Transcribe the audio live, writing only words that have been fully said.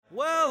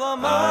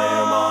I'm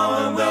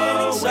on the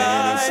winning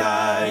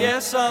side.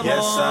 Yes, I'm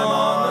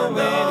on the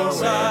winning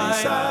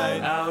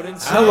side.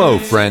 Hello,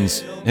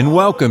 friends, and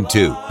welcome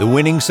to the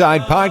Winning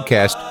Side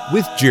Podcast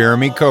with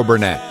Jeremy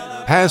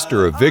Coburnett,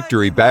 pastor of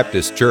Victory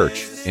Baptist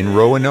Church in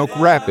Roanoke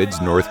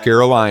Rapids, North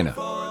Carolina.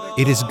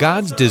 It is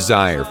God's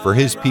desire for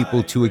His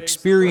people to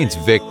experience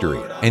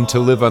victory and to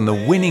live on the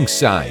winning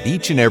side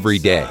each and every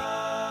day.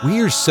 We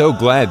are so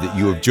glad that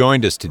you have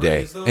joined us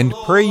today and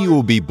pray you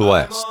will be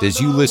blessed as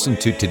you listen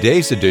to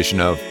today's edition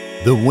of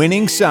The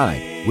Winning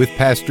Side with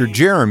Pastor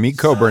Jeremy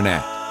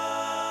Coburnett.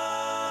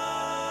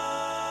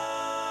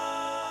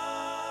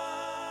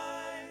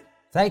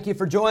 Thank you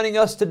for joining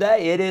us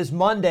today. It is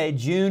Monday,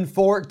 June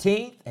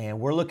 14th, and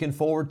we're looking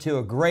forward to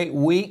a great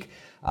week.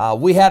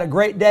 We had a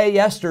great day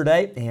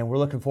yesterday, and we're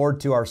looking forward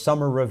to our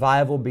summer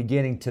revival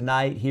beginning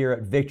tonight here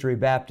at Victory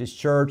Baptist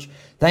Church.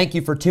 Thank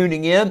you for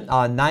tuning in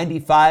on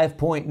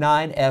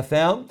 95.9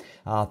 FM.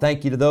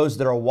 Thank you to those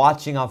that are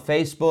watching on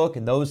Facebook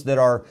and those that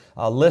are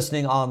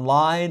listening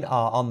online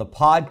on the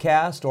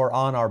podcast or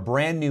on our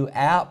brand new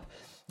app.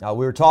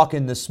 We were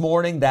talking this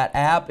morning, that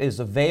app is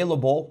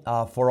available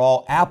for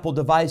all Apple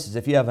devices.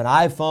 If you have an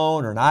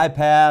iPhone or an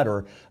iPad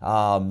or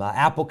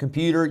Apple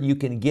computer, you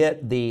can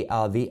get the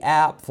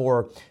app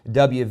for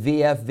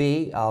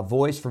WVFV,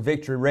 Voice for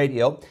Victory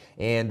Radio.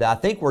 And I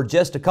think we're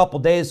just a couple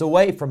days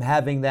away from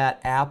having that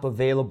app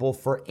available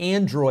for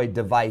Android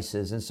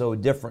devices. And so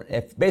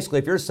basically,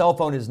 if your cell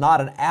phone is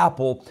not an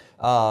Apple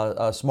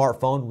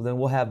smartphone, then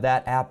we'll have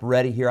that app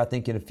ready here, I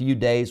think, in a few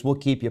days. We'll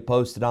keep you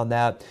posted on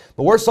that.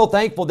 But we're so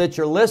thankful that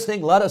you're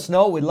listening. Let us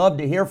know. We'd love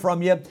to hear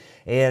from you.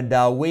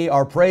 And we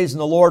are praising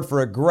the Lord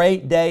for a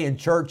great day in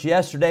church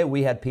yesterday.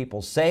 We had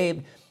people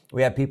saved.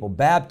 We had people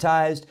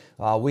baptized.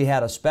 We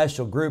had a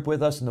special group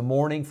with us in the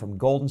morning from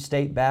Golden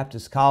State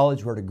Baptist College.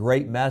 We heard a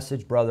great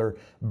message. Brother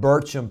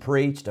Burcham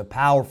preached a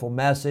powerful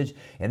message.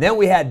 And then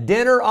we had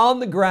dinner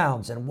on the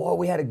grounds. And boy,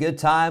 we had a good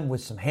time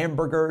with some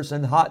hamburgers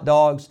and hot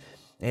dogs.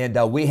 And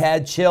we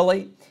had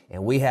chili,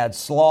 and we had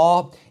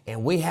slaw,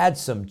 and we had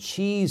some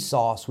cheese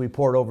sauce we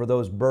poured over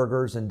those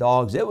burgers and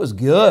dogs. It was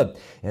good.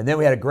 And then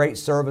we had a great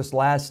service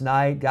last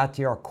night, got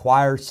to hear our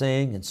choir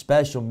sing and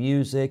special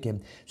music,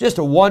 and just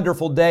a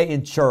wonderful day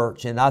in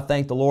church. And I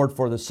thank the Lord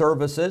for the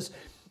services.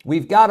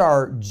 We've got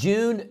our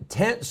June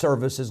 10th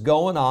services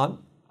going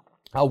on.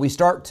 We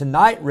start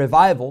tonight,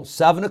 revival,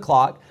 7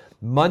 o'clock,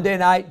 Monday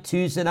night,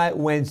 Tuesday night,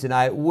 Wednesday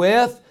night,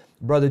 with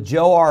Brother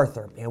Joe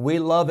Arthur. And we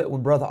love it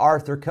when Brother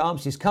Arthur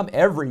comes. He's come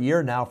every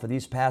year now for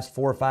these past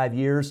 4 or 5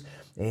 years,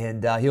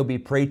 and he'll be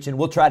preaching.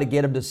 We'll try to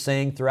get him to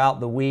sing throughout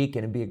the week,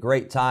 and it'll be a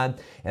great time.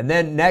 And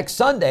then next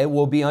Sunday,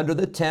 we'll be under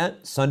the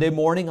tent, Sunday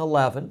morning,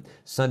 11,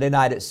 Sunday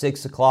night at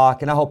 6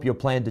 o'clock, and I hope you'll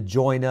plan to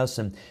join us.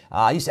 And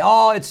you say,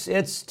 oh,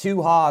 it's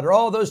too hot, or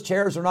oh, those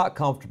chairs are not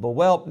comfortable.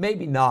 Well,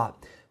 maybe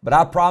not. But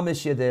I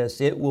promise you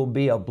this, it will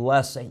be a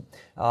blessing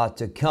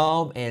to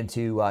come and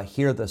to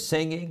hear the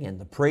singing and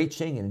the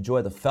preaching and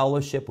enjoy the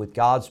fellowship with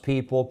God's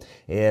people.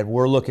 And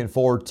we're looking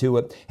forward to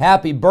it.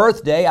 Happy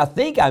birthday. I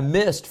think I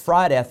missed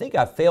Friday. I think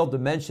I failed to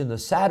mention the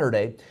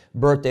Saturday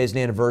birthdays and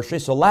anniversary.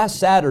 So last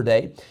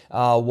Saturday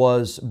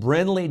was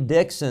Brinley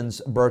Dixon's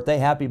birthday.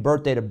 Happy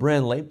birthday to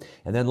Brinley.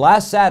 And then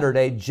last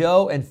Saturday,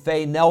 Joe and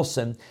Faye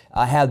Nelson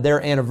had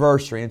their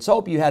anniversary. And so I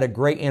hope you had a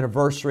great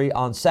anniversary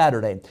on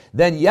Saturday.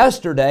 Then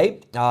yesterday,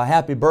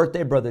 happy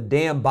birthday, Brother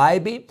Dan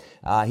Bybee.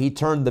 He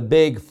turned the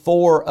big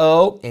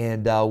 4-0,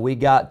 and we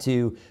got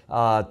to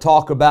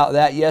talk about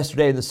that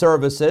yesterday in the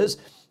services.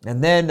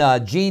 And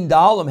then Gene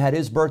Dahlem had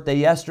his birthday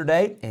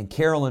yesterday, and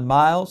Carolyn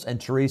Miles and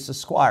Teresa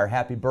Squire.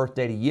 Happy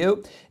birthday to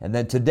you. And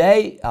then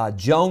today,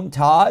 Joan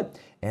Todd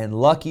and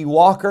Lucky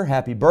Walker,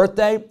 happy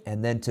birthday.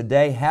 And then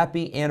today,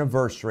 happy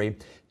anniversary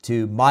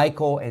to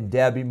Michael and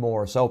Debbie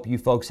Moore. So I hope you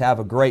folks have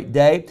a great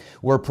day.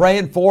 We're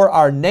praying for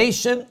our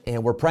nation,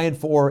 and we're praying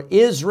for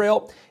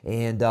Israel,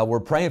 and we're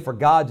praying for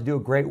God to do a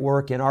great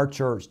work in our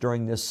church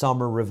during this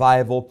summer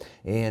revival.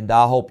 And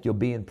I hope you'll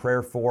be in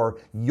prayer for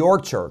your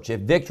church.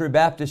 If Victory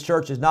Baptist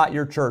Church is not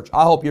your church,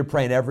 I hope you're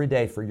praying every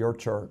day for your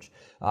church.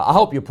 I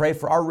hope you pray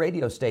for our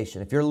radio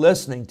station. If you're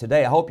listening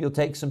today, I hope you'll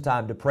take some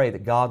time to pray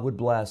that God would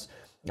bless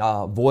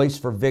Voice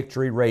for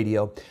Victory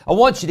Radio. I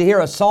want you to hear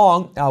a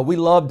song. We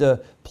love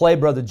to play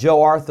Brother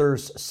Joe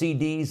Arthur's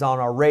CDs on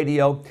our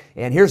radio.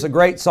 And here's a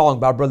great song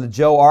by Brother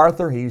Joe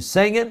Arthur. He's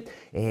singing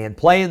and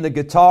playing the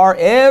guitar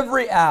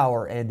every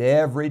hour and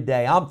every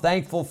day. I'm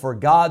thankful for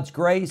God's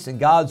grace and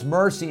God's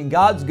mercy and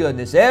God's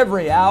goodness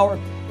every hour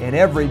and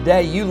every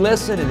day. You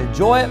listen and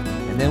enjoy it,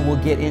 and then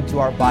we'll get into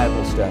our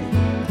Bible study.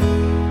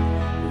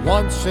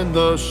 Once in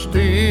the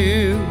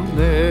stillness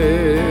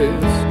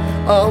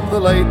of the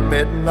late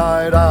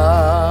midnight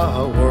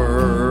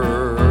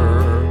hour,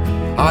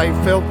 I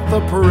felt the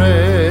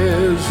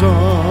presence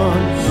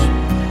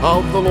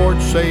of the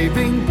Lord's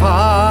saving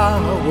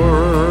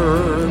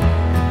power.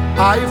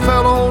 I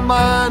fell on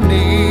my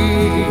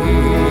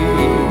knees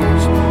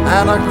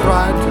and I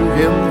cried to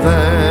Him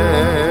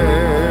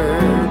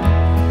there.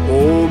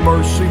 Oh,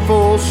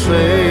 merciful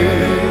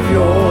Savior,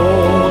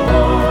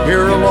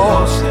 hear a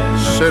lost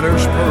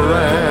sinner's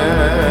prayer.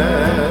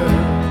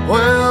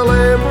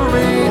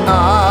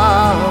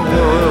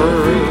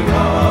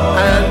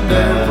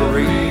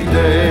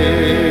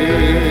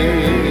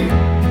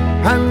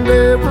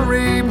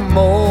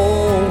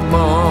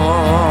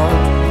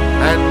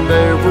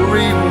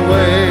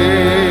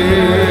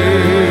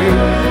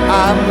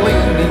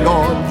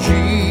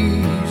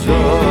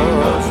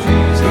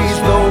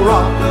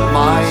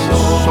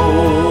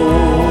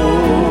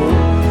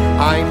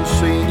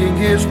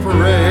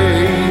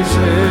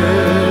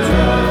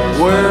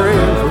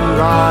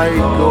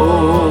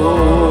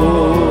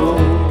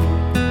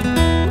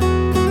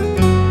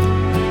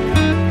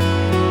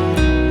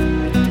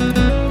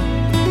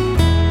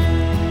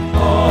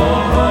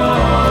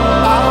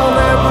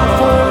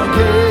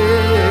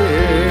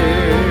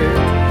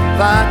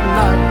 that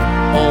night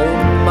on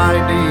my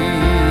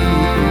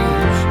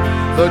knees.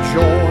 The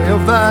joy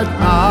of that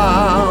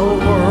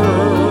hour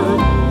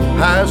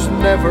has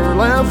never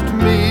left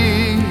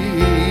me.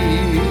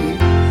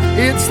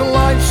 It's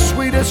life's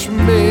sweetest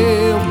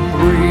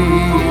memory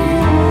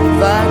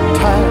that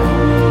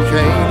time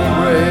can't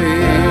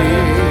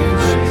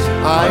erase.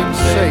 I'm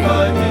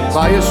saved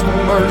by His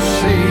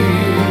mercy,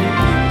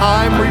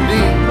 I'm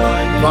redeemed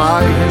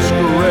by His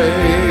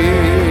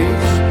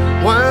grace.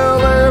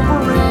 Well,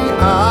 every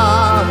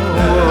hour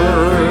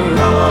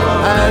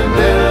and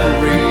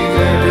every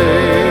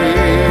day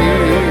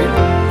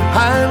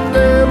and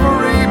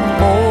every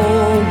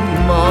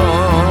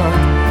moment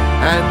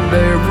and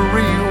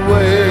every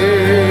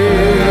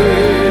way,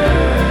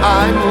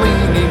 I'm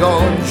leaning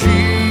on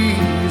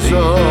Jesus,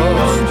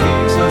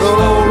 the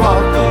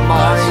rock of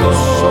my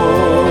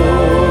soul.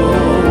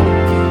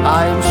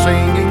 I'm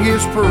singing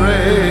His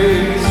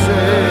praises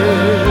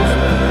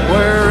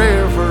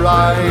wherever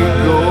I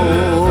go.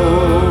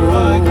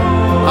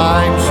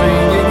 I'm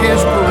singing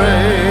His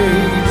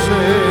praises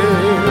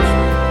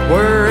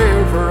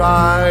wherever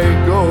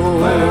I go.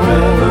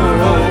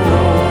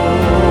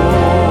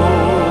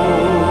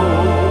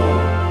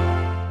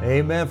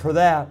 Amen for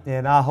that.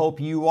 And I hope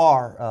you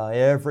are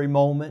every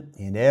moment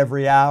and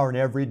every hour and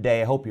every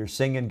day. I hope you're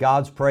singing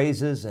God's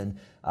praises and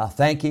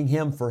thanking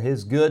Him for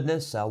His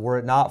goodness. Were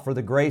it not for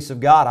the grace of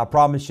God, I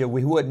promise you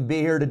we wouldn't be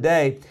here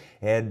today.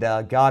 And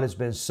God has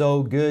been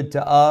so good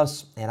to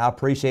us, and I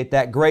appreciate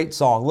that great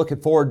song. Looking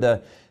forward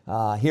to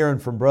hearing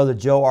from Brother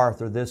Joe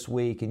Arthur this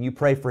week, and you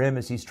pray for him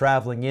as he's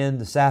traveling in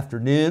this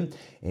afternoon,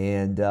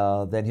 and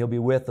then he'll be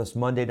with us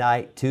Monday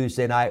night,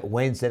 Tuesday night,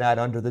 Wednesday night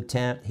under the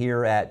tent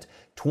here at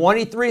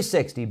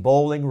 2360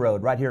 Bowling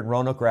Road, right here in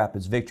Roanoke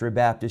Rapids, Victory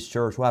Baptist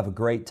Church. We'll have a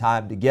great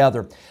time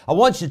together. I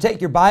want you to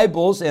take your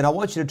Bibles, and I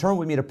want you to turn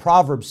with me to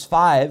Proverbs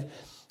 5.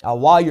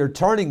 While you're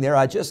turning there,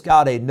 I just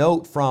got a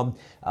note from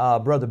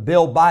Brother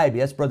Bill Bybee.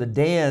 That's Brother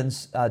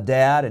Dan's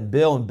dad, and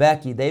Bill and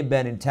Becky, they've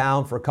been in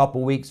town for a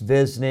couple weeks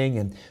visiting,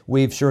 and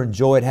we've sure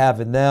enjoyed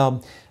having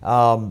them.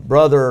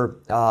 Brother,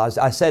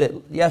 I said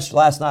it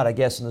last night, I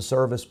guess, in the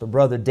service, but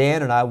Brother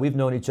Dan and I, we've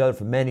known each other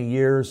for many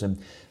years, and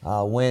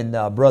when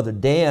Brother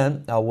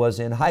Dan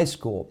was in high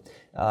school,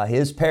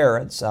 his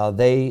parents,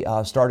 they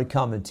started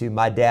coming to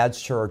my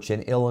dad's church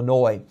in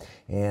Illinois,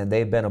 and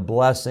they've been a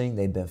blessing.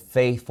 They've been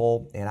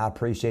faithful, and I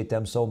appreciate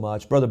them so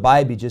much. Brother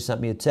Bybee just sent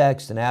me a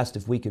text and asked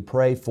if we could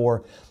pray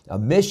for a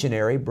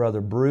missionary,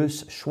 Brother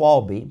Bruce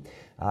Schwalbe.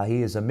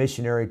 He is a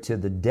missionary to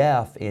the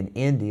deaf in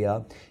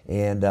India,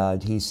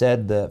 and he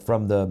said that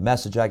from the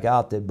message I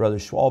got that Brother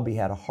Schwalbe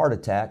had a heart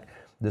attack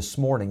this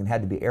morning and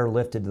had to be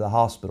airlifted to the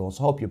hospital.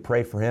 So I hope you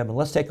pray for him. And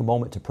let's take a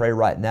moment to pray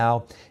right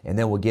now, and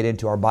then we'll get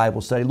into our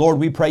Bible study. Lord,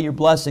 we pray your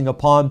blessing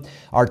upon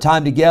our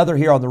time together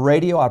here on the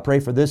radio. I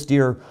pray for this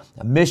dear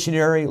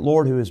missionary,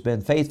 Lord, who has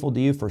been faithful to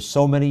you for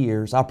so many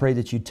years. I pray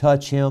that you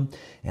touch him,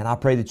 and I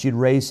pray that you'd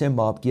raise him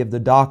up, give the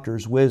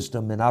doctors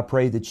wisdom, and I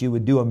pray that you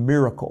would do a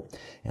miracle.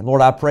 And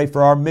Lord, I pray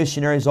for our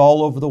missionaries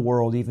all over the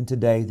world, even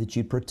today, that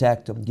you'd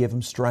protect them, give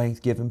them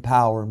strength, give them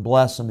power, and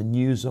bless them and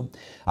use them.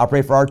 I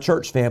pray for our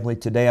church family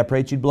today. I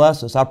pray that you'd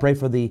bless us. I pray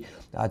for the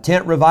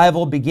tent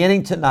revival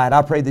beginning tonight.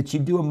 I pray that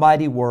you'd do a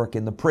mighty work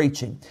in the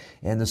preaching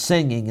and the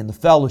singing and the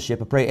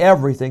fellowship. I pray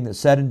everything that's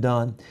said and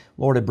done,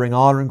 Lord, it'd bring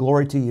honor and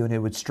glory to you, and it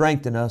would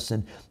strengthen us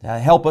and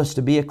help us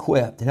to be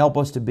equipped and help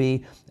us to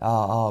be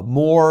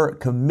more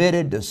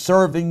committed to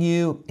serving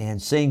you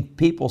and seeing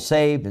people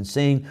saved and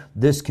seeing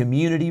this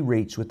community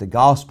reached with the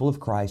gospel of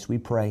Christ. We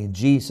pray in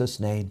Jesus'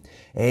 name.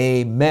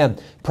 Amen.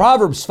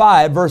 Proverbs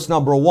 5, verse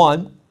number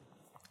 1.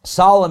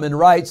 Solomon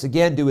writes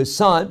again to his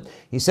son.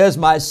 He says,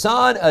 "My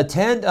son,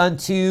 attend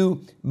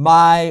unto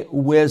my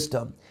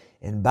wisdom,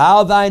 and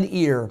bow thine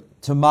ear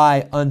to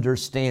my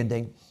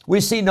understanding." We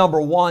see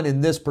number one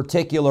in this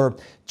particular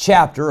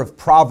chapter of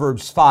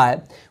Proverbs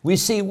 5. We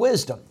see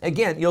wisdom.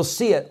 Again, you'll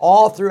see it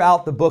all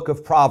throughout the book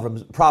of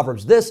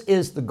Proverbs. This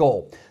is the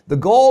goal. The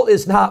goal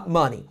is not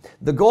money.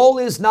 The goal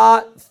is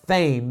not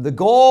fame. The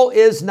goal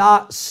is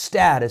not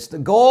status. The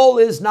goal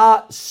is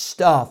not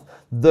stuff.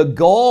 The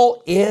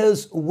goal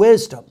is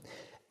wisdom.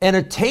 And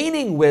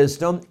attaining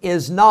wisdom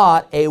is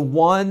not a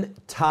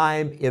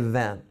one-time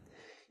event.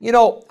 You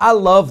know, I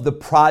love the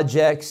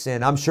projects,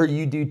 and I'm sure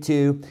you do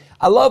too.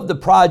 I love the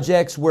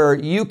projects where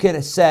you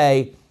can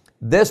say,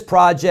 this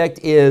project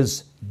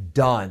is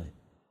done.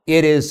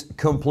 It is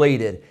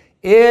completed.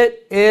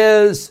 It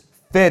is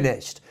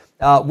finished.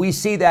 We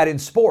see that in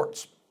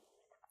sports.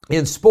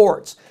 In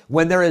sports,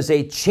 when there is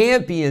a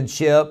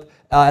championship,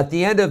 at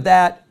the end of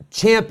that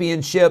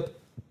championship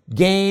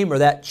game or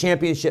that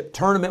championship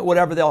tournament,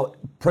 whatever, they'll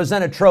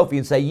present a trophy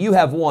and say, you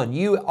have won.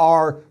 You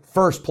are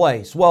first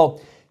place. Well,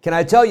 can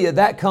I tell you,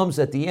 that comes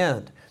at the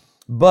end.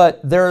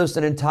 But there's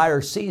an entire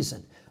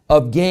season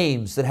of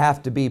games that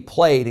have to be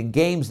played and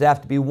games that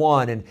have to be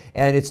won, and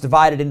it's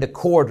divided into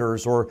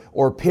quarters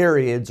or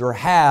periods or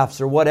halves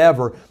or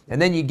whatever.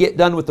 And then you get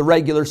done with the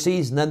regular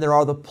season, then there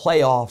are the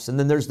playoffs, and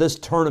then there's this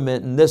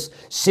tournament and this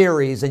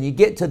series, and you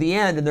get to the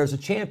end and there's a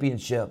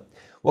championship.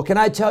 Well, can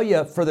I tell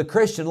you, for the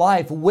Christian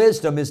life,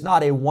 wisdom is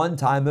not a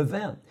one-time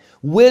event.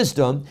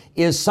 Wisdom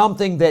is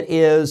something that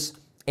is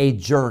a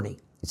journey.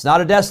 It's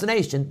not a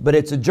destination, but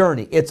it's a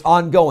journey. It's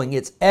ongoing.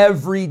 It's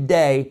every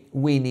day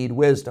we need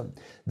wisdom.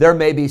 There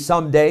may be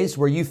some days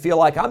where you feel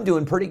like I'm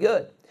doing pretty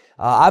good.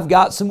 I've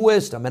got some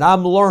wisdom and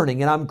I'm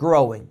learning and I'm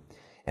growing.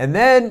 And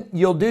then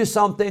you'll do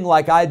something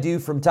like I do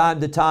from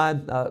time to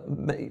time,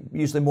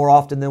 usually more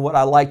often than what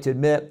I like to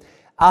admit.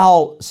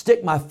 I'll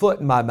stick my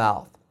foot in my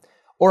mouth.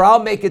 Or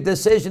I'll make a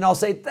decision. I'll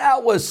say,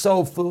 that was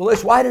so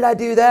foolish. Why did I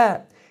do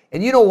that?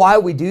 And you know why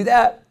we do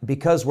that?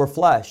 Because we're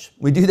flesh.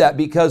 We do that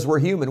because we're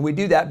human. We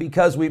do that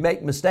because we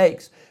make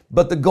mistakes.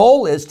 But the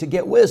goal is to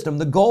get wisdom.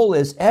 The goal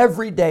is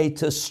every day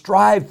to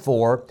strive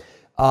for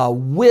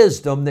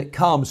wisdom that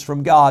comes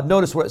from God.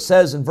 Notice what it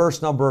says in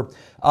verse number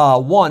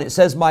 1. It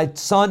says, my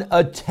son,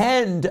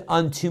 attend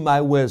unto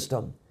my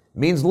wisdom. It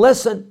means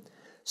listen.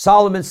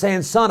 Solomon's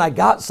saying, son, I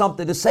got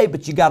something to say,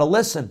 but you got to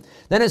listen.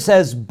 Then it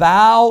says,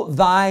 bow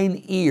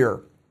thine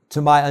ear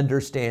to my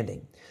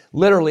understanding.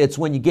 Literally, it's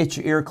when you get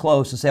your ear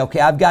close and say, okay,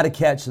 I've got to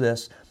catch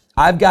this.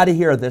 I've got to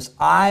hear this.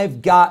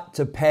 I've got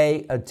to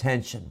pay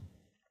attention.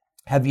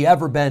 Have you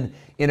ever been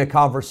in a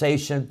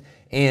conversation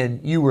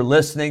and you were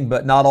listening,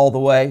 but not all the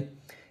way?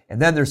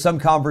 And then there's some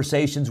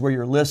conversations where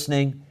you're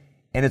listening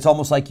and it's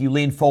almost like you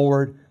lean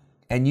forward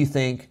and you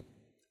think,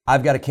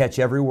 I've got to catch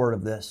every word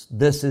of this.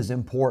 This is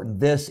important.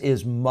 This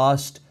is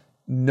must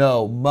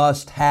know,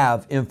 must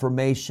have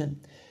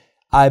information.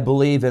 I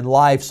believe in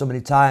life so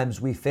many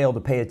times we fail to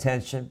pay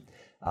attention.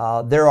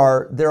 There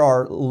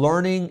are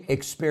learning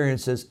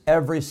experiences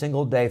every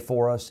single day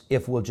for us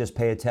if we'll just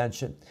pay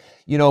attention.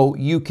 You know,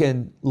 you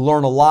can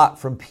learn a lot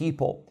from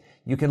people.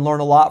 You can learn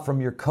a lot from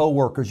your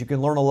coworkers. You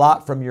can learn a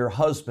lot from your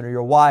husband or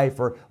your wife,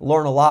 or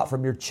learn a lot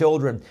from your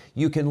children.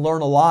 You can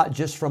learn a lot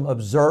just from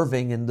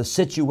observing and the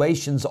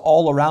situations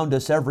all around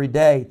us every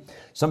day.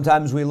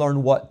 Sometimes we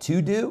learn what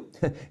to do.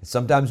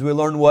 Sometimes we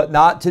learn what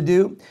not to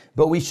do,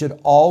 but we should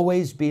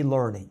always be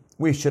learning.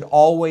 We should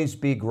always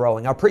be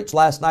growing. I preached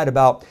last night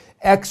about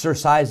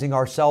exercising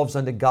ourselves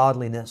unto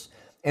godliness,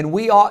 and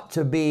we ought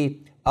to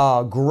be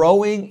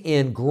growing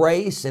in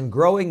grace and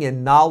growing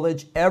in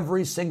knowledge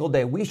every single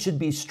day. We should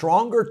be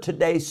stronger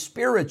today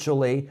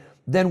spiritually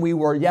than we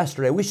were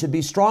yesterday. We should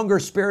be stronger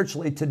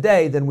spiritually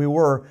today than we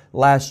were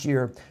last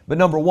year. But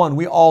number one,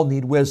 we all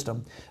need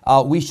wisdom.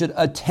 We should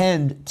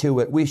attend to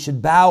it. We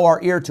should bow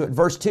our ear to it.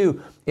 Verse 2,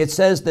 it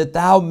says that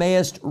thou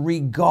mayest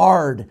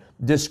regard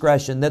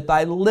discretion, that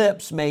thy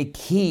lips may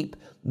keep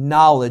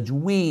knowledge.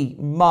 We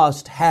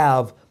must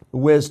have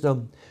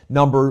wisdom.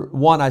 Number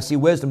one, I see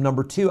wisdom.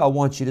 Number two, I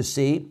want you to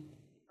see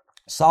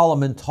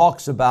Solomon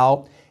talks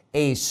about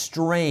a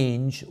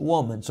strange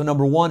woman. So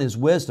number one is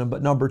wisdom,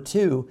 but number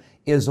two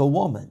is a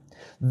woman.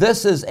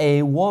 This is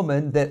a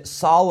woman that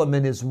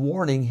Solomon is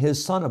warning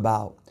his son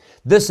about.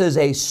 This is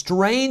a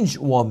strange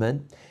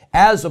woman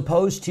as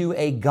opposed to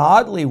a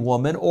godly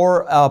woman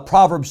or a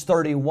Proverbs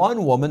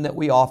 31 woman that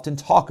we often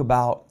talk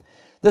about.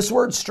 This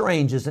word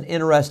strange is an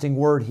interesting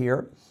word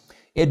here.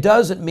 It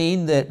doesn't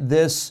mean that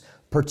this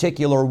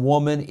particular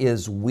woman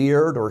is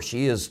weird or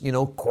she is,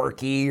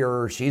 quirky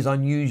or she's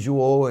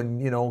unusual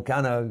and,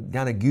 kind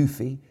of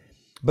goofy.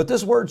 But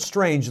this word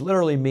strange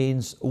literally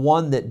means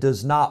one that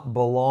does not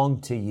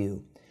belong to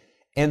you.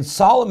 And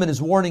Solomon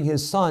is warning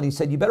his son. He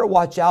said, you better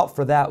watch out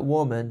for that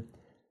woman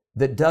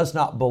that does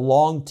not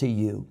belong to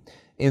you.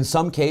 In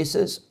some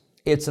cases,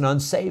 it's an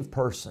unsaved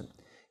person.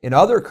 In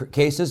other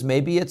cases,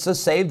 maybe it's a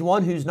saved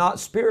one who's not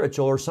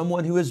spiritual or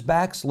someone who is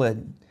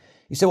backslidden.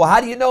 You say, well,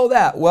 how do you know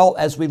that? Well,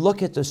 as we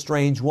look at the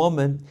strange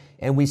woman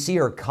and we see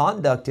her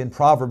conduct in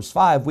Proverbs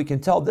 5, we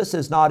can tell this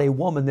is not a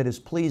woman that is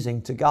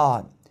pleasing to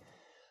God.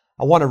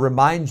 I want to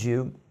remind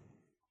you,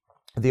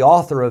 the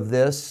author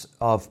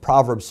of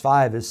Proverbs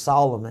 5 is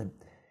Solomon.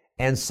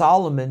 And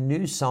Solomon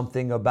knew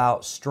something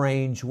about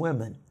strange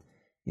women.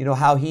 You know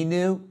how he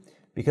knew?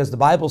 Because the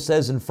Bible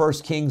says in 1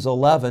 Kings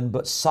 11,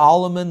 but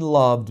Solomon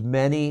loved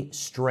many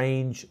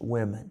strange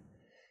women.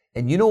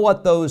 And you know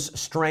what those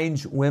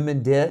strange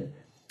women did?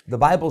 The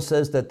Bible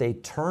says that they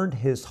turned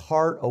his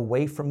heart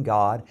away from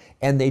God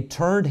and they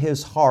turned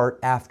his heart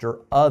after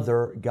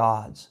other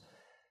gods.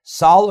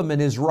 Solomon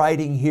is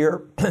writing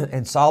here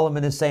and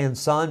Solomon is saying,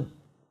 son,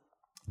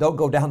 don't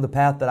go down the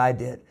path that I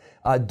did.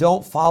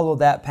 Don't follow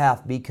that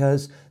path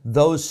because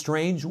those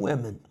strange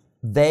women,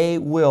 they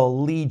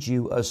will lead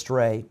you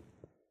astray.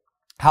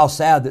 How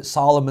sad that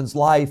Solomon's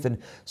life and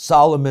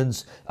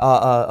Solomon's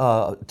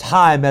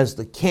time as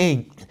the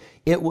king,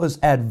 it was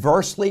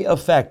adversely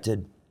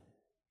affected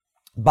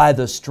by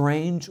the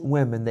strange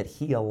women that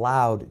he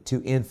allowed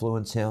to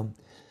influence him.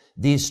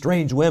 These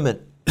strange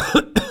women,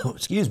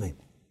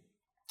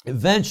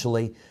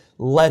 eventually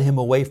led him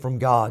away from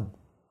God.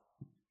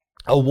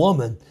 A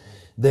woman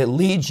that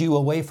leads you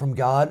away from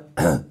God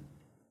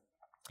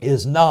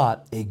is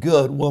not a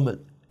good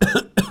woman.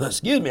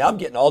 Excuse me, I'm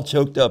getting all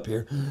choked up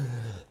here.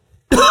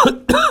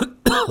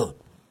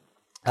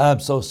 I'm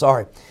so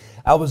sorry.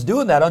 I was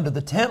doing that under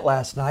the tent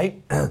last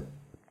night.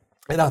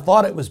 And I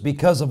thought it was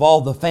because of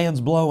all the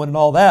fans blowing and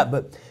all that,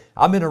 but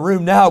I'm in a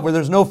room now where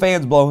there's no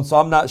fans blowing, so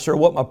I'm not sure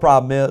what my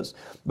problem is.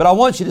 But I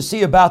want you to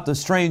see about the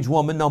strange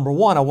woman. Number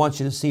one, I want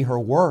you to see her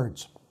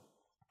words.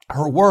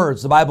 Her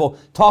words. The Bible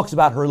talks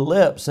about her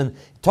lips and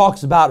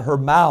talks about her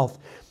mouth.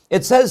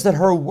 It says that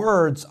her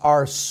words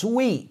are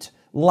sweet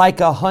like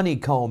a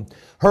honeycomb.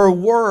 Her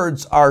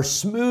words are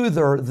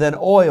smoother than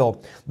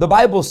oil. The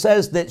Bible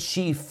says that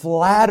she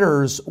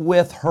flatters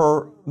with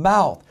her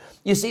mouth.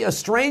 You see, a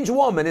strange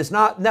woman is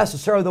not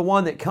necessarily the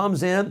one that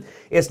comes in.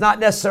 It's not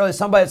necessarily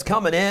somebody that's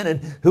coming in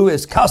and who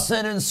is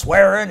cussing and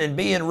swearing and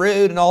being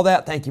rude and all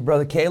that. Thank you,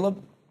 Brother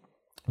Caleb.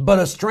 But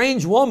a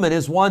strange woman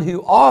is one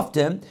who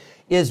often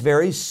is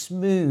very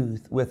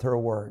smooth with her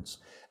words.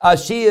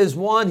 She is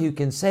one who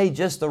can say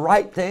just the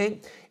right thing,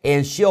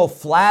 and she'll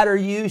flatter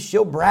you,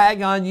 she'll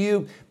brag on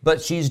you,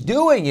 but she's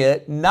doing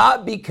it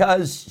not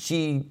because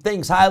she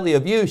thinks highly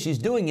of you. She's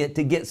doing it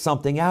to get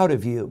something out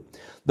of you.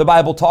 The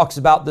Bible talks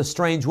about the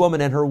strange woman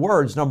and her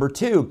words. Number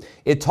two,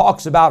 it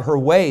talks about her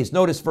ways.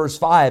 Notice verse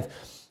 5.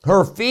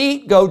 Her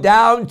feet go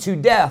down to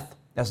death.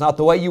 That's not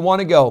the way you want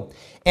to go.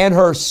 And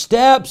her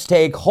steps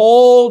take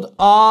hold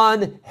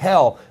on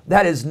hell.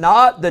 That is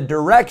not the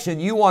direction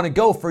you want to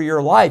go for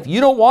your life.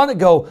 You don't want to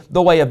go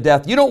the way of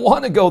death. You don't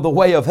want to go the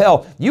way of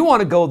hell. You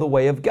want to go the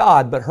way of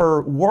God. But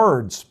her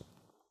words,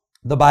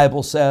 the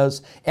Bible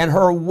says, and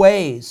her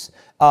ways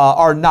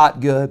are not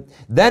good.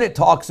 Then it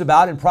talks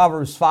about, in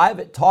Proverbs 5,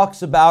 it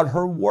talks about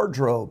her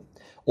wardrobe,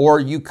 or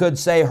you could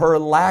say her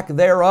lack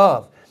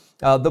thereof.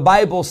 The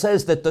Bible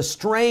says that the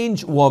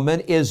strange woman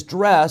is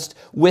dressed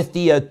with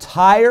the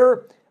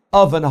attire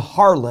of an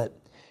harlot.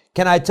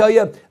 Can I tell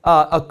you,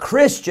 a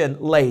Christian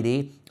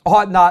lady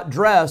ought not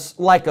dress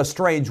like a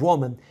strange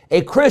woman.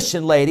 A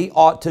Christian lady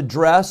ought to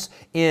dress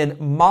in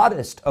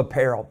modest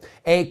apparel.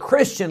 A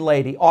Christian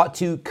lady ought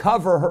to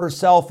cover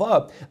herself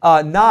up,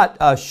 not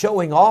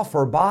showing off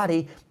her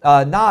body,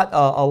 not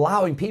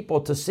allowing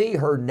people to see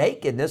her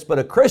nakedness, but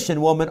a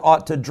Christian woman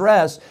ought to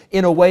dress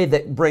in a way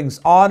that brings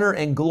honor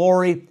and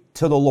glory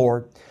to the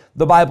Lord.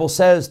 The Bible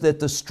says that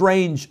the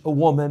strange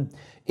woman,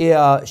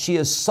 she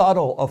is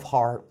subtle of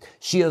heart.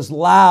 She is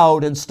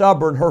loud and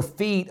stubborn. Her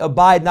feet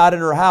abide not in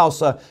her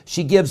house.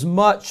 She gives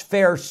much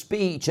fair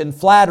speech and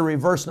flattery.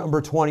 Verse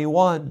number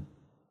 21.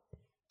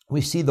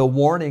 We see the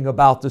warning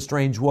about the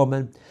strange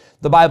woman.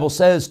 The Bible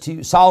says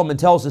Solomon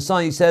tells his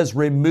son, he says,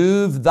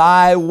 remove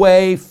thy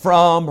way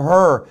from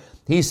her.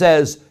 He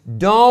says,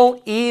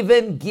 don't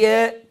even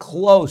get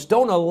close.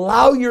 Don't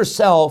allow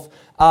yourself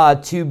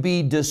to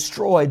be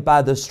destroyed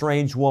by the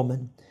strange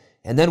woman.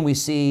 And then we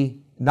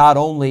see not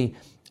only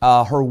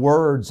her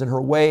words and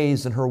her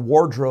ways and her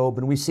wardrobe,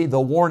 and we see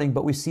the warning,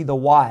 but we see the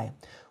why.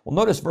 Well,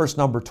 notice verse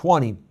number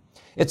 20.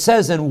 It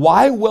says, and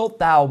why wilt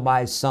thou,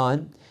 my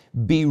son,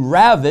 be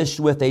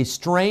ravished with a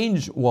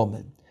strange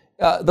woman?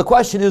 The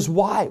question is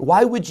why?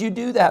 Why would you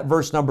do that?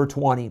 Verse number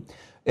 20.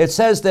 It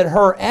says that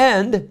her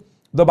end,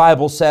 the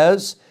Bible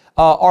says,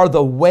 are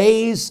the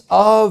ways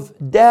of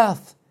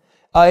death.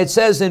 It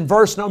says in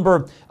verse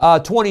number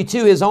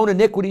 22, his own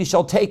iniquity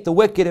shall take the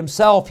wicked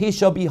himself. He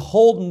shall be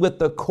holden with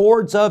the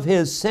cords of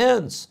his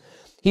sins.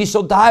 He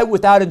shall die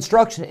without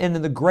instruction, and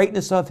in the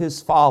greatness of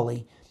his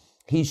folly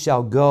he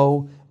shall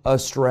go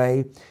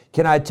astray.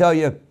 Can I tell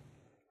you,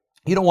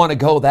 you don't want to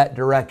go that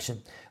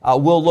direction.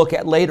 We'll look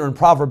at later in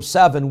Proverbs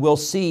 7, we'll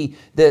see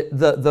that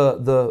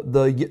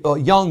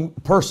the young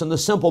person, the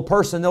simple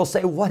person, they'll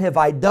say, what have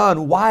I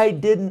done? Why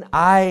didn't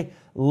I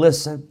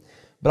listen?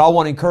 But I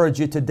want to encourage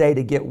you today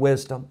to get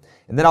wisdom.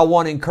 And then I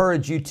want to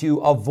encourage you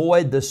to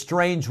avoid the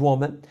strange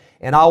woman.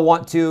 And I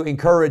want to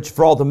encourage,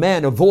 for all the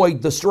men,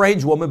 avoid the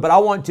strange woman. But I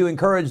want to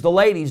encourage the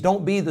ladies,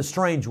 don't be the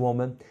strange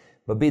woman,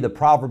 but be the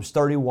Proverbs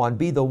 31.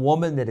 Be the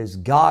woman that is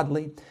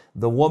godly,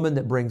 the woman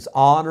that brings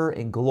honor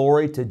and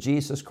glory to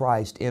Jesus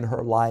Christ in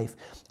her life.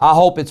 I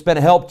hope it's been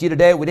a help to you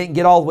today. We didn't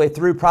get all the way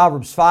through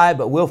Proverbs 5,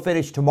 but we'll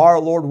finish tomorrow,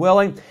 Lord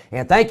willing.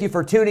 And thank you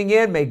for tuning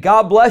in. May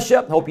God bless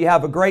you. Hope you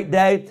have a great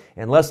day,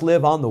 and let's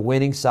live on the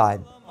winning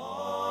side.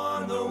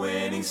 On the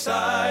winning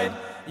side.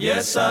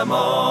 Yes, I'm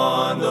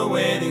on the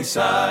winning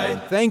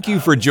side. Thank you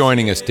for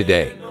joining us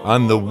today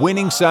on the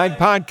Winning Side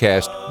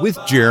Podcast with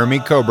Jeremy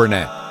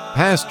Coburnett,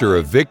 pastor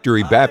of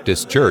Victory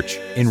Baptist Church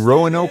in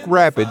Roanoke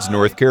Rapids,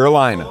 North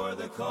Carolina.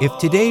 If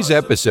today's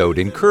episode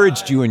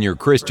encouraged you in your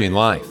Christian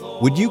life,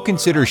 would you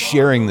consider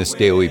sharing this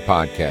daily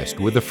podcast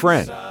with a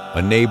friend,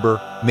 a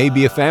neighbor,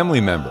 maybe a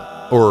family member,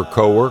 or a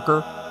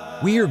coworker?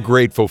 We are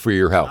grateful for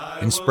your help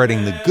in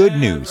spreading the good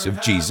news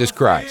of Jesus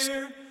Christ.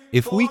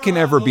 If we can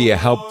ever be a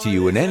help to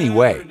you in any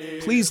way,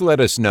 please let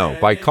us know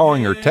by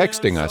calling or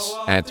texting us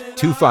at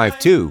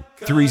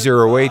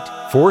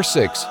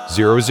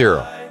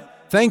 252-308-4600.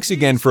 Thanks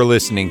again for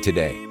listening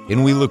today,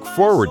 and we look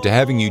forward to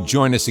having you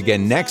join us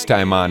again next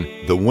time on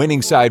the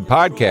Winning Side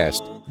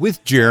Podcast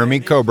with Jeremy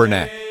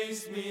Coburnett.